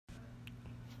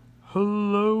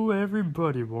Hello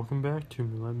everybody, welcome back to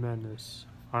Moonlight Madness.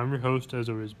 I'm your host as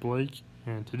always, Blake,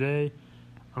 and today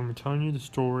I'm telling you the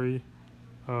story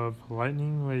of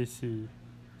Lightning Lacey,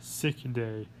 Sick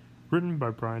Day, written by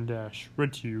Brian Dash,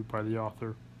 read to you by the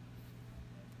author.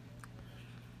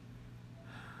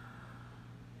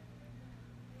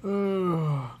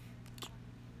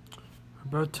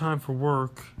 About time for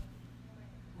work.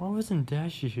 Why wasn't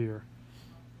Dashy here?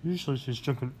 Usually she's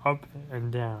jumping up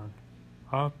and down,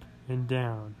 up and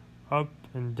down, up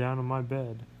and down on my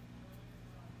bed,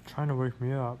 trying to wake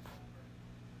me up.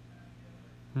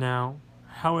 Now,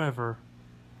 however,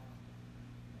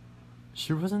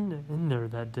 she wasn't in there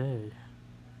that day.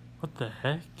 What the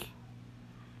heck?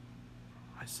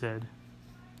 I said.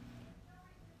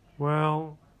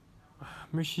 Well,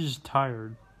 maybe she's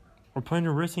tired, or playing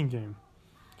a racing game.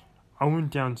 I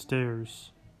went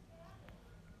downstairs.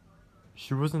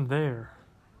 She wasn't there.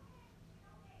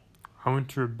 I went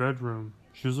to her bedroom.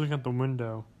 She was looking at the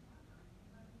window,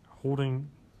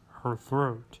 holding her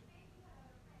throat.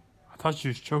 I thought she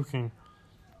was choking.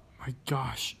 My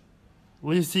gosh.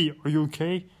 Lacey, are you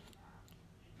okay?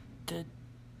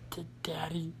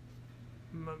 Daddy,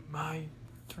 my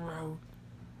throat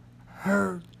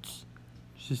hurts,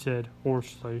 she said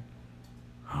hoarsely.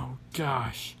 Oh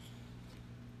gosh.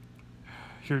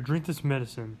 Here, drink this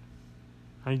medicine.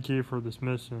 I gave her this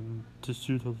medicine to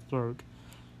soothe her throat.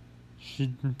 She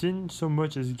didn't so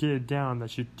much as get it down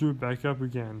that she threw it back up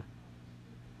again.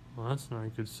 Well, that's not a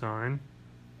good sign.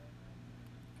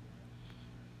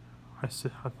 I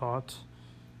thought,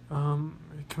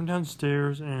 come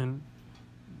downstairs and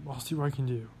I'll see what I can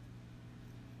do.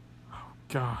 Oh,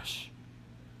 gosh.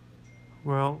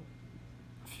 Well,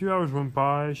 a few hours went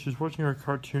by. She was watching her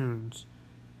cartoons.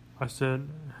 I said,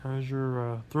 how's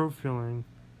your throat feeling?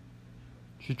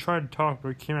 She tried to talk, but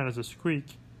it came out as a squeak.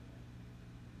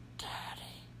 Daddy.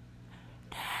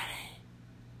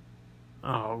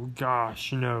 Oh,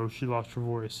 gosh, no, she lost her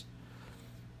voice.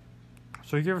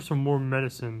 So I gave her some more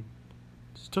medicine.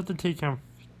 Stuff to take out,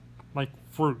 like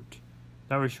fruit.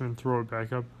 That way she wouldn't throw it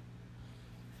back up.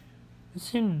 It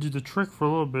seemed to do the trick for a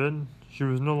little bit. She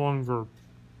was no longer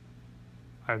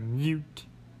a mute.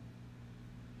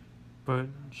 But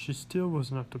she still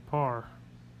wasn't up to par.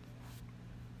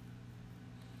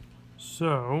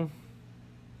 So,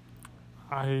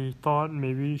 I thought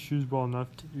maybe she was well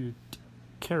enough to eat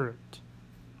carrots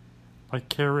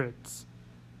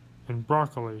and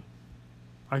broccoli.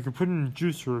 I could put in a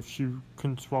juicer if she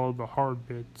couldn't swallow the hard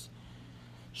bits.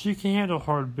 She can handle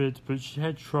hard bits, but she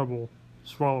had trouble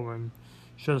swallowing.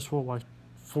 She had to swallow like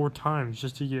 4 times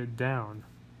just to get it down.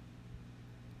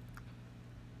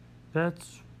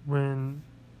 That's when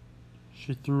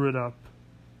she threw it up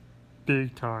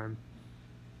big time.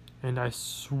 And I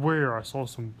swear I saw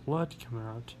some blood come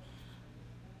out.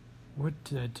 What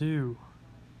did I do?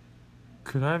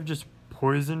 Could I have just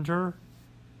poisoned her?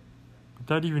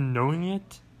 Without even knowing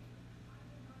it?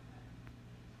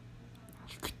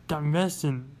 That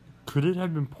medicine, could it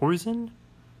have been poison?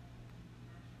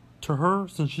 To her,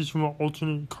 since she's from an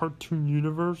alternate cartoon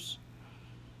universe?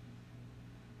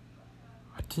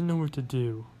 I didn't know what to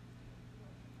do.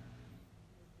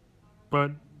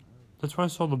 But that's when I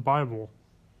saw the Bible.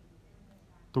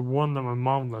 The one that my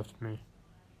mom left me.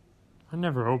 I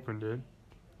never opened it.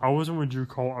 I wasn't what you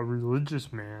call a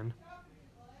religious man.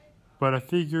 But I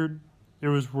figured it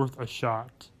was worth a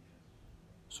shot.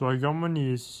 So I got on my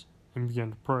knees and began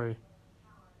to pray.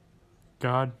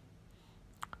 God,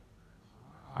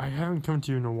 I haven't come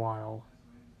to you in a while.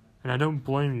 And I don't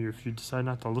blame you if you decide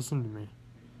not to listen to me.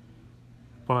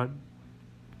 But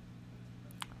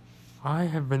I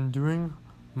have been doing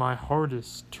my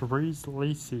hardest to raise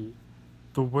Lacey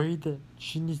the way that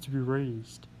she needs to be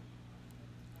raised.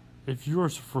 If you are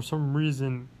for some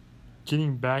reason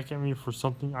getting back at me for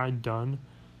something I've done,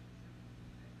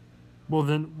 well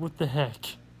then, what the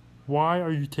heck? Why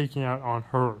are you taking it out on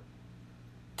her?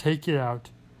 Take it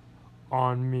out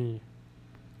on me.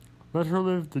 Let her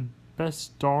live the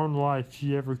best darn life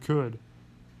she ever could.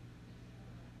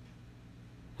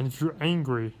 And if you're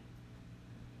angry,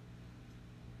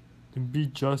 then be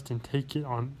just and take it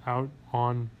out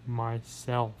on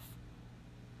myself.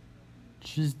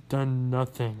 She's done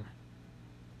nothing.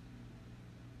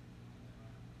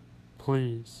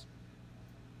 Please,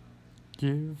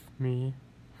 give me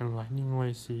and Lightning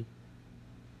Lacey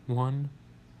one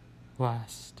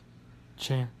last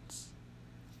chance.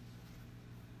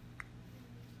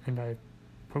 And I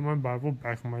put my Bible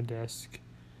back on my desk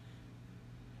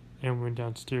and went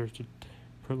downstairs to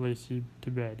put Lacey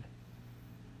to bed.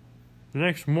 The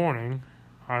next morning,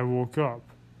 I woke up.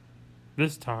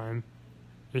 This time,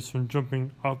 is from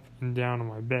jumping up and down on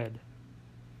my bed.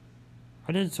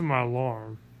 I didn't set my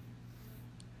alarm,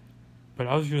 but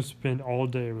I was going to spend all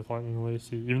day with Lightning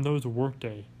Lacey, even though it was a work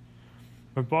day.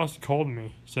 My boss called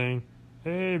me, saying,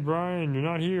 "Hey, Brian, you're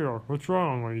not here. What's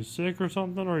wrong? Are you sick or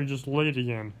something, or are you just late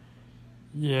again?"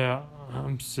 "Yeah,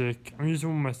 I'm sick. I'm using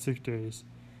one of my sick days."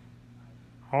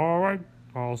 "Alright,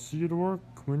 I'll see you to work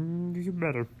when you get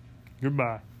better.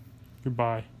 Goodbye."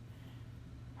 Goodbye.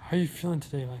 How are you feeling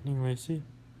today, Lightning Lacey?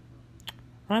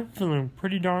 I'm feeling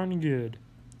pretty darn good.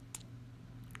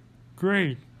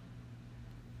 Great.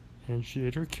 And she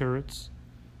ate her carrots,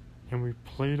 and we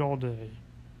played all day.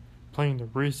 Playing the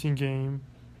racing game,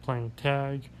 playing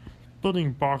tag,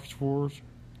 building box forts,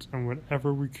 and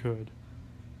whatever we could.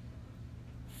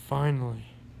 Finally,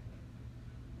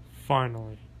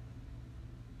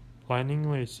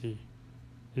 Lightning Lacey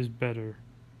is better,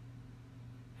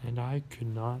 and I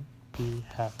could not be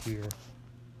happier.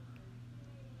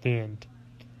 The end.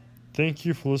 Thank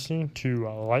you for listening to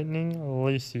Lightning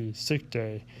Lacey Sick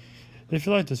Day. If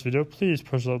you like this video, please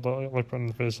push that like button in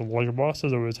the face of like a boss.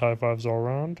 As always, high fives all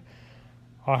around.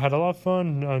 I had a lot of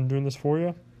fun doing this for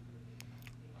you.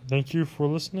 Thank you for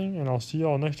listening, and I'll see you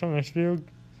all next time, next video.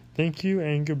 Thank you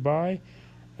and goodbye.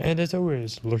 And as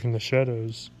always, look in the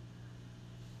shadows,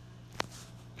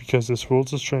 because this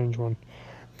world's a strange one.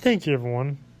 Thank you,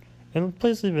 everyone. And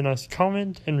please leave a nice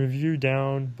comment and review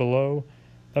down below.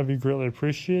 That'd be greatly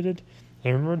appreciated.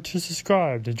 And remember to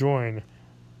subscribe to join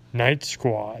Night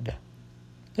Squad,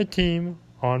 the team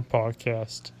on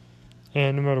podcast.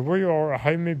 And no matter where you are or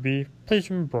how you may be, please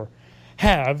remember,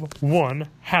 have one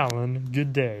howlin'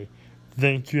 good day.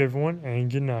 Thank you, everyone,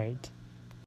 and good night.